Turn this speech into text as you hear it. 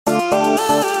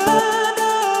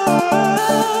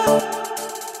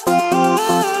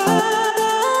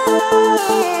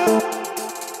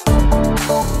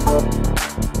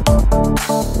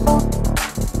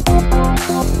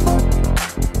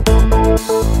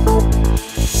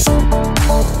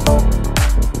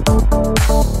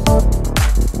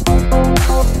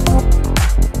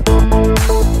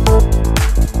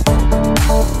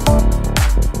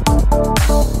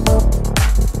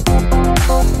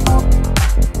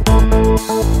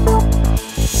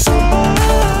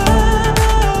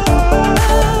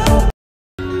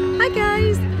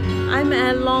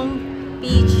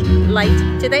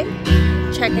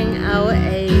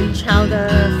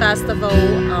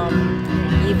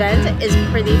event is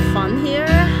pretty fun here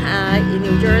in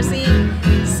New Jersey.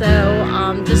 So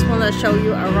just want to show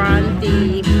you around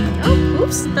the, oh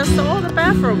oops, that's all the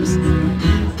bathrooms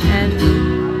and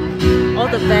all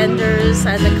the vendors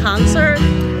and the concert.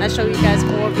 I'll show you guys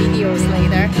more videos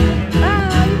later.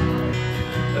 Bye!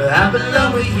 I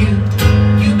belong with you,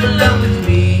 you belong with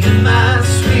me, and my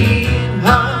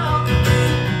sweetheart.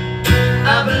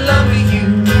 I belong with you,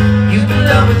 you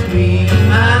belong with me, and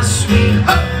my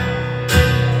sweetheart.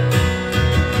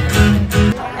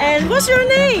 And what's your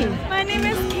name? My name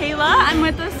is Kayla. I'm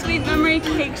with the Sweet Memory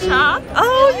Cake Shop.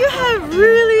 Oh, you have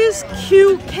really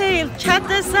cute cake. Check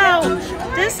this out.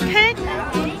 This cake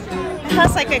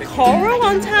has like a coral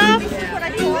on top,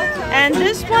 and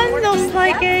this one looks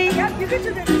like a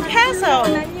castle.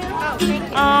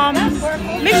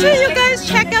 Make sure you guys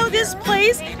check out this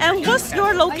place. And what's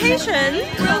your location?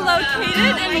 We're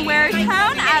located in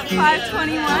Waretown at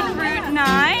 521 Route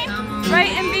 9,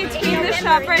 right in between the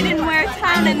shop right in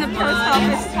Waretown and the post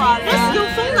office plaza. What's your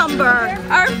phone number?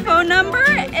 Our phone number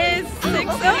is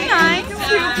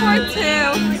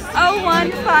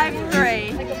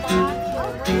 609-242-0153.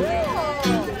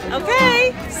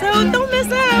 Okay, so don't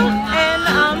miss out, and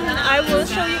I will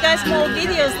show you guys more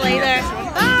videos later.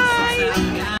 Bye!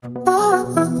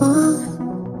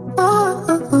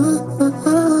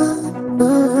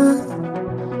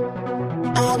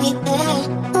 I'll be there.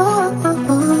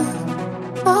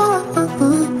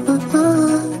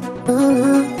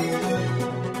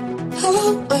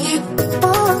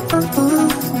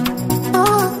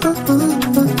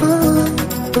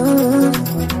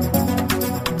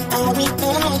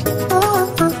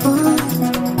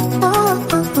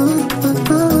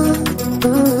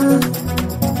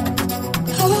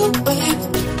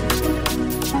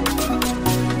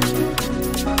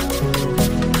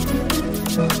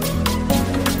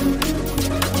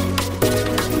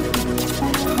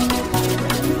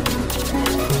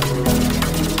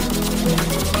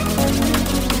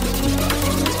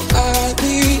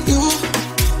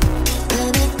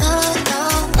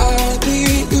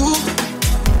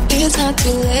 Too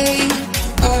late,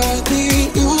 I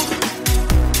need you.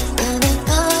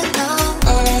 I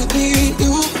need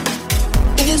you.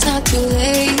 It's not too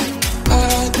late,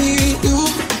 I need you.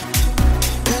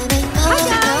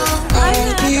 I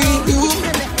need you.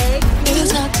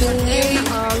 It's not too late.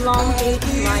 Long gate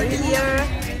right here,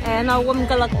 and I'm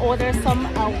gonna order some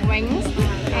wings,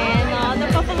 and the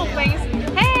buffalo wings